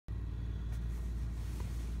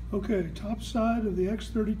Okay, top side of the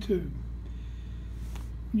X32.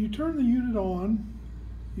 When you turn the unit on,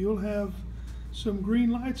 you'll have some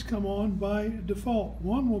green lights come on by default.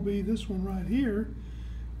 One will be this one right here,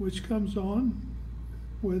 which comes on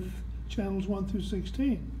with channels 1 through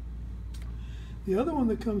 16. The other one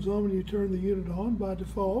that comes on when you turn the unit on by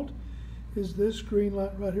default is this green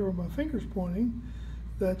light right here where my finger's pointing.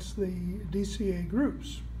 That's the DCA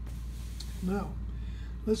groups. Now,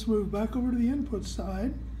 let's move back over to the input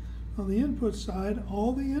side. On the input side,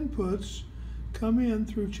 all the inputs come in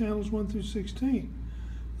through channels 1 through 16.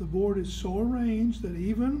 The board is so arranged that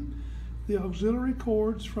even the auxiliary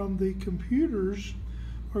cords from the computers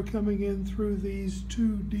are coming in through these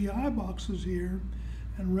two DI boxes here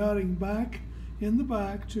and routing back in the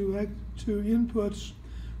back to inputs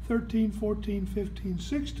 13, 14, 15,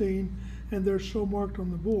 16, and they're so marked on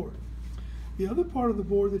the board. The other part of the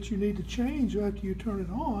board that you need to change after you turn it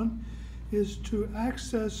on is to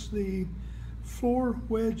access the floor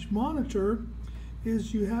wedge monitor.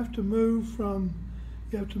 Is you have to move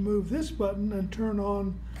this button and turn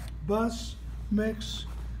on bus mix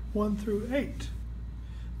 1 through 8.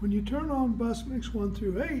 When you turn on bus mix 1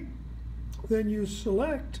 through 8, then you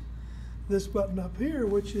select this button up here,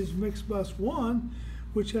 which is mix bus 1,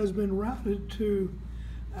 which has been routed to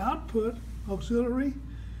output auxiliary,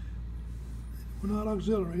 well, not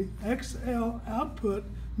auxiliary, XL output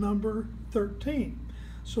number 13.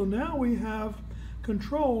 So now we have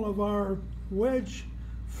control of our wedge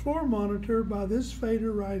floor monitor by this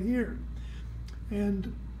fader right here.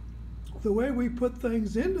 And the way we put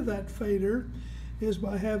things into that fader is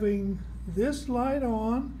by having this light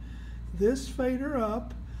on, this fader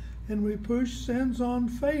up, and we push sends on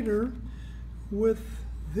fader with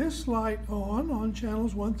this light on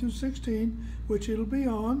channels 1 through 16, which it'll be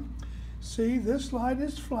on. See, this light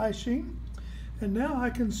is flashing, and now I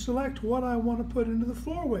can select what I want to put into the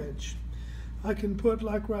floor wedge. I can put,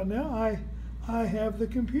 like right now, I have the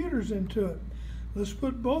computers into it. Let's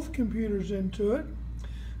put both computers into it,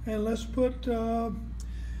 and let's put the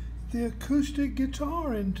acoustic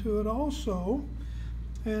guitar into it also.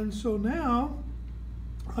 And so now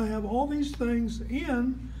I have all these things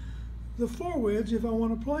in the floor wedge if I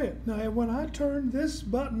want to play it. Now when I turn this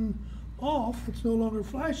button off, it's no longer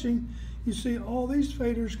flashing, you see all these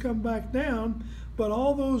faders come back down, but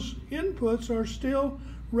all those inputs are still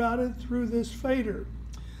routed through this fader.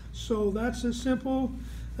 So that's a simple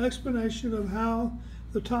explanation of how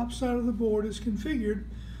the top side of the board is configured.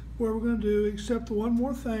 What we're going to do, except one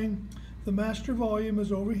more thing, the master volume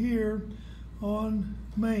is over here on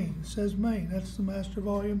main. It says main, that's the master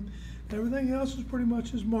volume. Everything else is pretty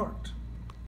much as marked.